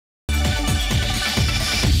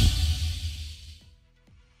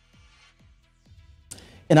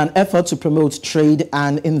In an effort to promote trade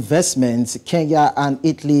and investment, Kenya and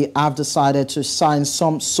Italy have decided to sign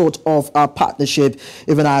some sort of a partnership,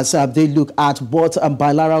 even as they look at what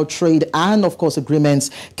bilateral trade and, of course,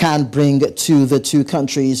 agreements can bring to the two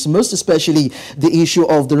countries, most especially the issue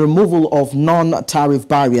of the removal of non-tariff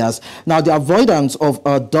barriers. Now, the avoidance of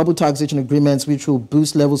double taxation agreements, which will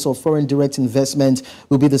boost levels of foreign direct investment,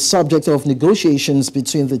 will be the subject of negotiations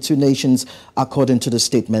between the two nations, according to the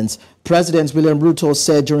statements. President William Ruto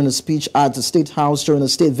said during a speech at the State House during a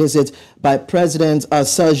state visit by President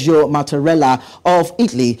Sergio Mattarella of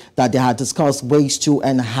Italy that they had discussed ways to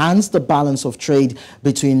enhance the balance of trade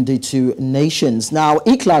between the two nations. Now,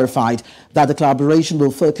 he clarified that the collaboration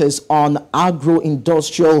will focus on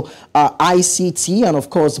agro-industrial, ICT, and of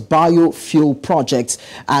course biofuel projects.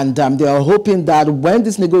 And they are hoping that when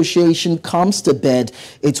this negotiation comes to bed,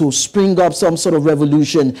 it will spring up some sort of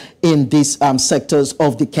revolution in these sectors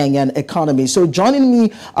of the Kenyan economy. So joining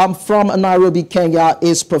me from Nairobi, Kenya,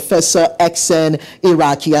 is Professor Exen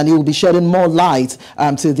Iraki, and he will be shedding more light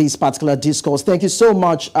to this particular discourse. Thank you so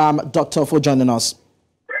much, Doctor, for joining us.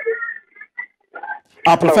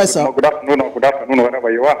 Professor. Good afternoon,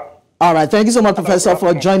 wherever you are. All right, thank you so much, Professor,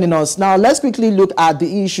 for joining us. Now, let's quickly look at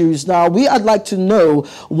the issues. Now, I'd like to know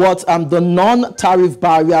what the non-tariff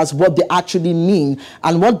barriers, what they actually mean,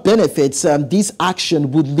 and what benefits this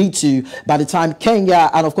action would lead to by the time Kenya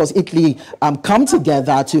and, of course, Italy come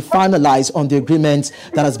together to finalize on the agreement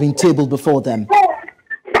that has been tabled before them.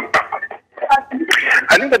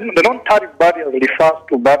 I think that the non-tariff barriers refers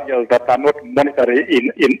to barriers that are not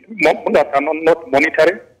monetary not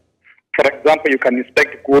monetary. For example, you can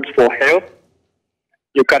inspect goods for health.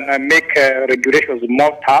 You can make regulations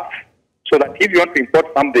more tough, so that if you want to import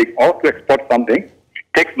something or to export something, it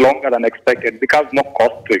takes longer than expected, becomes more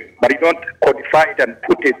costly. But you don't codify it and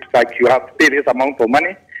put it like you have to pay this amount of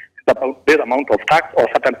money, this amount of tax, or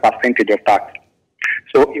certain percentage of tax.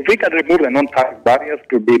 So if we can remove the non-tariff barriers,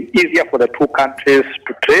 to be easier for the two countries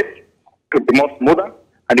to trade, to be more smoother,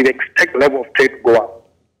 and we expect the level of trade to go up.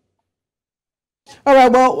 All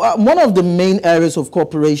right, well, one of the main areas of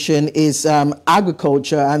cooperation is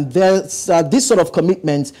agriculture, and there's this sort of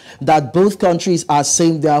commitment that both countries are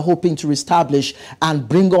saying they are hoping to establish and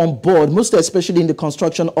bring on board, most especially in the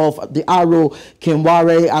construction of the Aro,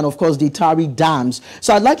 Kenware, and of course the Tariff dams.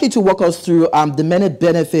 So I'd like you to walk us through the many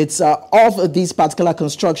benefits of this particular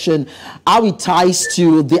construction, how it ties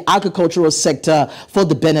to the agricultural sector for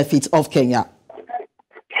the benefit of Kenya.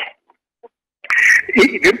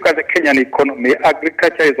 If you look at the Kenyan economy,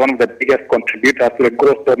 agriculture is one of the biggest contributors to the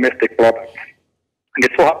gross domestic product. And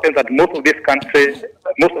it so happens that most of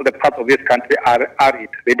the parts of this country are arid.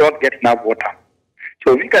 They don't get enough water.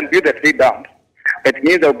 So if we can build the 3 dams, it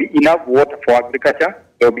means there will be enough water for agriculture,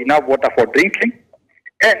 there will be enough water for drinking,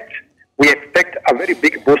 and we expect a very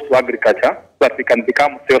big boost to agriculture so that we can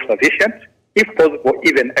become self-sufficient, if possible,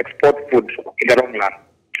 even export food in the long run.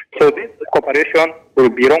 So this cooperation will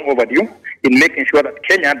be long overdue in making sure that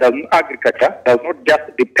Kenya agriculture does not just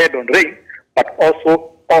depend on rain, but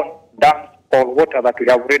also on dams or water that we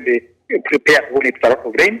have already prepared when it's a lot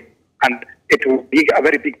of rain, and it will be a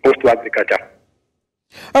very big boost to agriculture.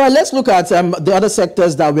 All right, let's look at the other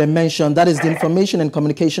sectors that were mentioned. That is the information and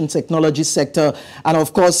communication technology sector, and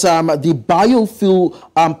of course the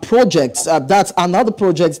biofuel projects. That's another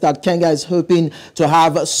project that Kenya is hoping to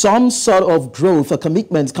have some sort of growth or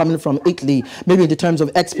commitments coming from Italy, maybe in the terms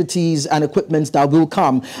of expertise and equipment that will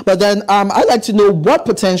come. But then I'd like to know, what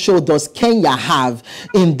potential does Kenya have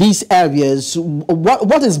in these areas?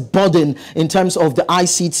 What is burden in terms of the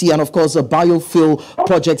ICT and of course the biofuel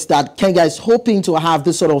projects that Kenya is hoping to have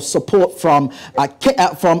this sort of support from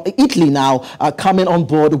Italy now coming on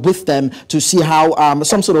board with them to see how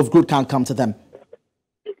some sort of good can come to them?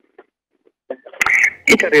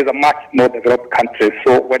 Italy is a much more developed country.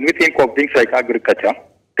 So when we think of things like agriculture,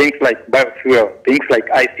 things like biofuel, things like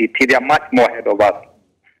ICT, they are much more ahead of us.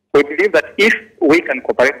 So we believe that if we can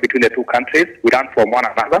cooperate between the two countries, we learn from one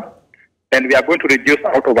another, then we are going to reduce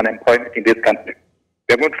out of unemployment in this country.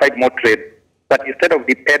 We are going to find more trade. But instead of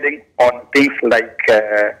depending on things like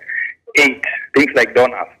aid, things like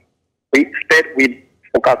donors, instead we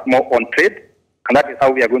focus more on trade, and that is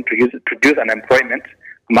how we are going to reduce unemployment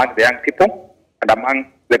among the young people and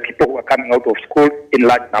among the people who are coming out of school in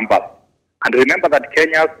large numbers. And remember that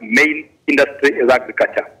Kenya's main industry is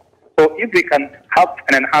agriculture. So if we can have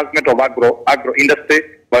an enhancement of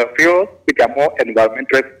agro-industry, biofuels, which are more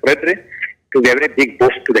environmentally friendly, it will be a very big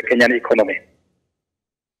boost to the Kenyan economy.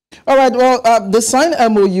 All right, well, the signed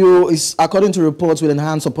MOU is, according to reports, will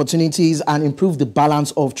enhance opportunities and improve the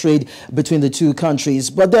balance of trade between the two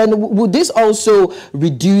countries. But then would this also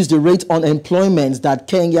reduce the rate of unemployment that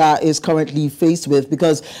Kenya is currently faced with?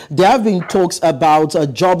 Because there have been talks about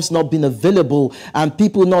jobs not being available and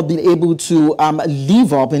people not being able to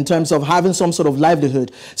live up in terms of having some sort of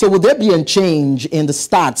livelihood. So would there be a change in the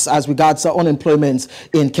stats as regards unemployment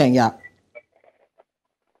in Kenya?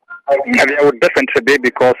 I would definitely be,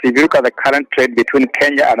 because if you look at the current trade between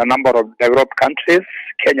Kenya and a number of developed countries,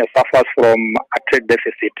 Kenya suffers from a trade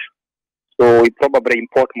deficit. So we probably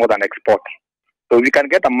import more than export. So we can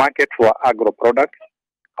get a market for agro products,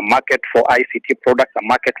 a market for ICT products, a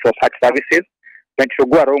market for such services, then it will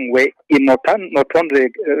go a long way in not only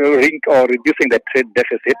reducing the trade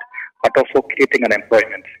deficit, but also creating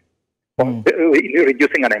unemployment,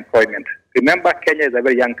 reducing unemployment. Remember, Kenya is a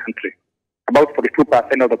very young country. About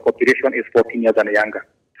 42% of the population is 14 years and younger.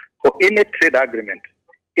 So any trade agreement,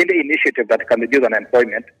 any initiative that can reduce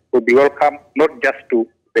unemployment will be welcome, not just to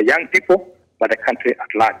the young people, but the country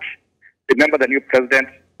at large. Remember, the new president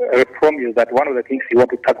promised that one of the things he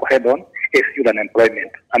wants to tackle head on is youth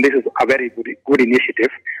unemployment. And this is a very good initiative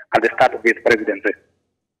at the start of his presidency.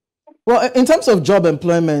 Well, in terms of job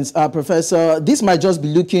employment, Professor, this might just be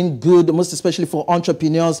looking good, most especially for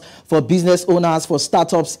entrepreneurs, for business owners, for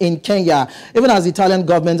startups in Kenya, even as the Italian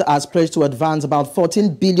government has pledged to advance about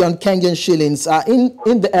 14 billion Kenyan shillings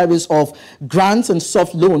in the areas of grants and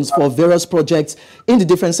soft loans for various projects in the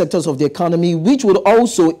different sectors of the economy, which would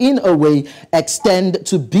also, in a way, extend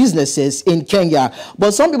to businesses in Kenya.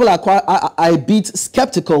 But some people are quite a bit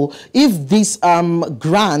skeptical if these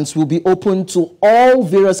grants will be open to all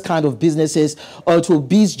various kinds of businesses, or it will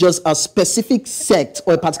be just a specific sect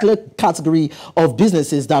or a particular category of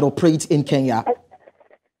businesses that operate in Kenya.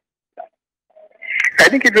 I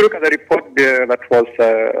think if you look at the report that was,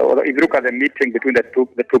 or if you look at the meeting between the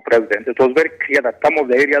two presidents, it was very clear that some of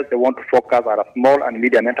the areas they want to focus are small and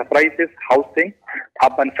medium enterprises, housing,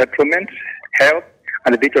 urban settlement, health,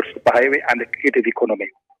 and the digital superhighway, and the creative economy.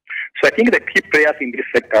 So I think the key players in this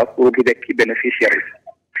sector will be the key beneficiaries.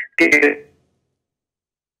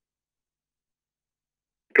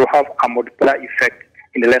 To have a multiplier effect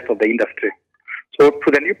in the rest of the industry. So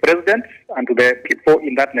to the new president and to the people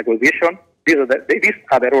in that negotiation, these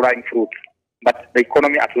are the low-lying fruits. But the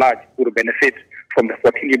economy at large will benefit from the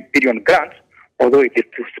 14 billion grant, although it is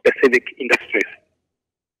to specific industries.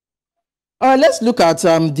 Let's look at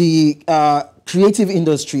the creative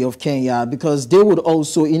industry of Kenya, because they would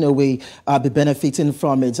also, in a way, be benefiting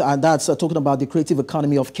from it. And that's talking about the creative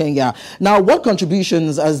economy of Kenya. Now, what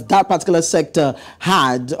contributions has that particular sector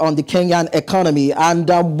had on the Kenyan economy? And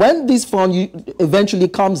when this fund eventually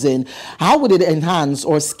comes in, how would it enhance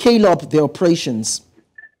or scale up the operations?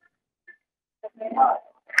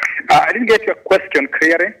 I didn't get your question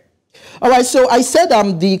clearly. All right, so I said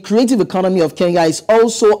the creative economy of Kenya is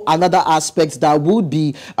also another aspect that would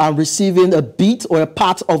be receiving a bit or a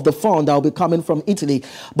part of the fund that will be coming from Italy.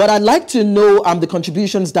 But I'd like to know the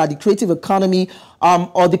contributions that the creative economy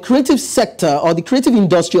or the creative sector or the creative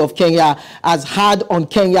industry of Kenya has had on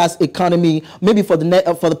Kenya's economy, maybe for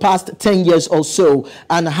the past 10 years or so,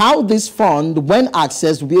 and how this fund, when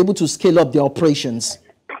accessed, will be able to scale up their operations.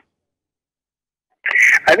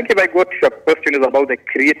 I think if I go to your question is about the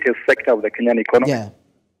creative sector of the Kenyan economy. Yeah.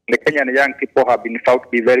 The Kenyan young people have been found to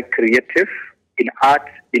be very creative in art,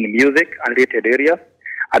 in music and related areas,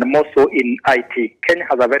 and more so in IT. Kenya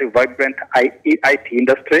has a very vibrant IT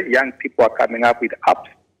industry. Young people are coming up with apps.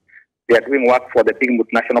 They are doing work for the big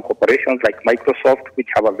multinational corporations like Microsoft, which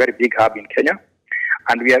have a very big hub in Kenya.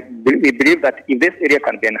 And we believe that if this area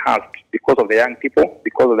can be enhanced because of the young people,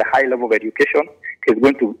 because of the high level of education, it's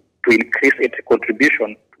going to increase its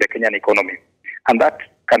contribution to the Kenyan economy. And that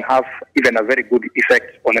can have even a very good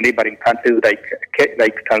effect on the neighboring countries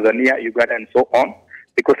like Tanzania, Uganda, and so on,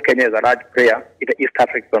 because Kenya is a large player in the East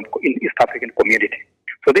African community.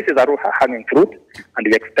 So this is a low-hanging fruit, and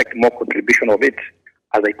we expect more contribution of it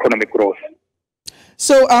as the economy grows.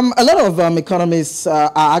 So a lot of economists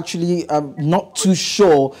are actually not too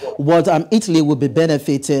sure what Italy will be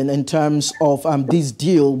benefiting in terms of this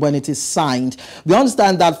deal when it is signed. We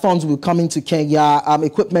understand that funds will come into Kenya,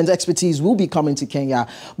 equipment expertise will be coming to Kenya.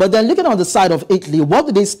 But then looking on the side of Italy, what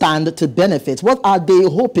do they stand to benefit? What are they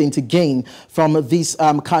hoping to gain from this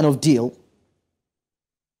kind of deal?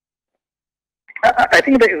 I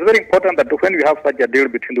think that it's very important that when we have such a deal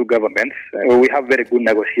between two governments, we have very good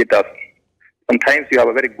negotiators. Sometimes you have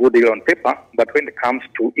a very good deal on paper, but when it comes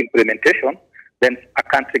to implementation, then a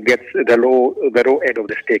country gets the low end of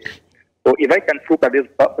the stick. So if I can look at this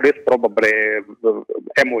probably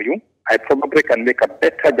MOU, I probably can make a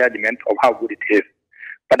better judgment of how good it is.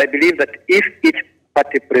 But I believe that if each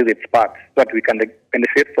party plays its part, so that we can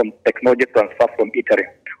benefit from technology transfer from Italy,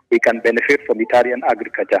 we can benefit from Italian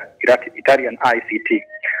agriculture, Italian ICT.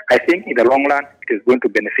 I think in the long run, it is going to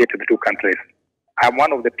benefit the two countries. I'm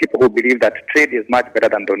one of the people who believe that trade is much better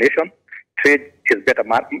than donation. Trade is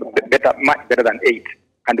much better than aid.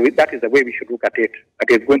 And that is the way we should look at it.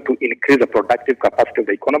 That is going to increase the productive capacity of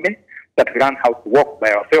the economy, that we learn how to walk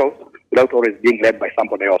by ourselves without always being led by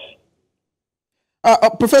somebody else.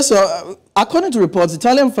 Professor, according to reports,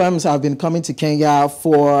 Italian firms have been coming to Kenya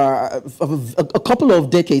for a couple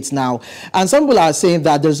of decades now. And some people are saying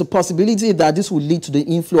that there's a possibility that this will lead to the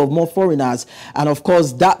inflow of more foreigners. And of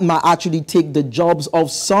course, that might actually take the jobs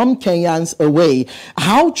of some Kenyans away.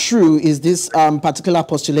 How true is this particular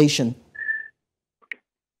postulation?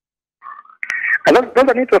 And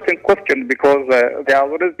that's an interesting question, because there has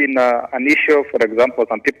always been an issue. For example,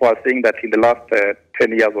 some people are saying that in the last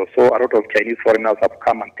 10 years or so, a lot of Chinese foreigners have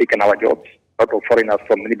come and taken our jobs, a lot of foreigners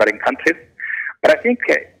from neighboring countries. But I think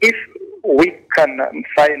if we can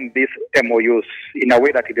sign these MOUs in a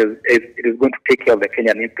way that it is going to take care of the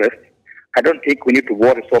Kenyan interest, I don't think we need to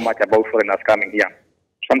worry so much about foreigners coming here.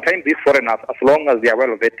 Sometimes these foreigners, as long as they are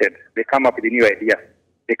well vetted, they come up with a new idea.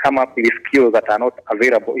 They come up with skills that are not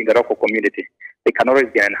available in the local community. They can always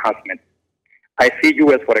be an enhancement. I see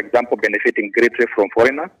US, for example, benefiting greatly from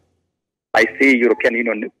foreigners. I see European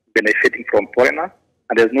Union benefiting from foreigners.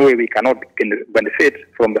 And there's no way we cannot benefit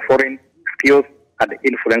from the foreign skills and the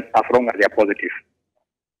influence as long as they are positive.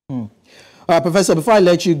 Professor, before I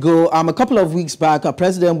let you go, a couple of weeks back,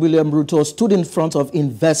 President William Ruto stood in front of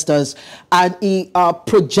investors and he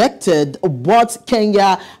projected what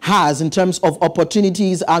Kenya has in terms of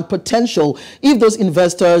opportunities and potential if those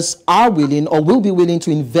investors are willing or will be willing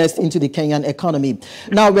to invest into the Kenyan economy.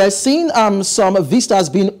 Now, we're seeing some vistas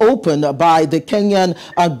being opened by the Kenyan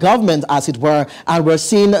government, as it were, and we're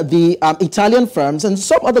seeing the Italian firms and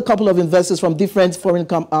some other couple of investors from different foreign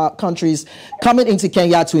countries coming into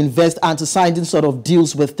Kenya to invest and to sign in sort of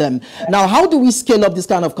deals with them. Now, how do we scale up this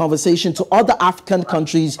kind of conversation to other African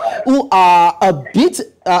countries who are a bit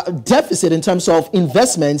deficit in terms of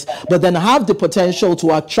investments, but then have the potential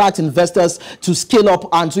to attract investors to scale up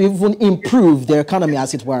and to even improve their economy,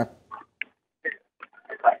 as it were?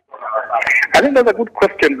 I think that's a good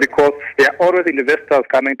question, because there are always investors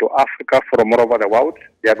coming to Africa from all over the world.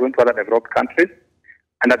 They are going to other developed countries,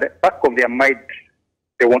 and at the back of their mind,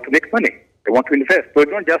 they want to make money. They want to invest. So they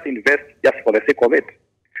don't just invest just for the sake of it.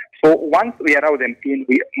 So once we allow them in,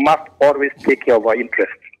 we must always take care of our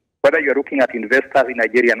interests. Whether you're looking at investors in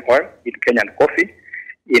Nigerian oil, in Kenyan coffee,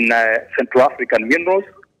 in Central African minerals,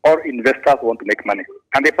 or investors who want to make money.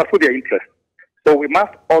 And they pursue their interests. So we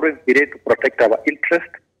must always be ready to protect our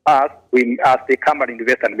interests as they come and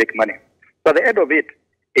invest and make money. So the end of it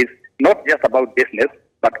is not just about business,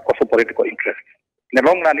 but also political interests. In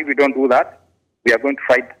the long run, if we don't do that, we are going to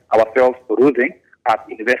find ourselves losing as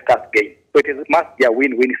investors gain. So it must be a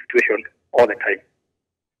win-win situation all the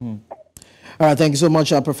time. All right, thank you so much,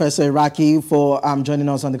 Professor Iraqi, for joining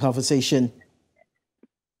us on the conversation.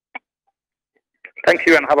 Thank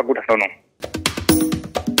you, and have a good afternoon.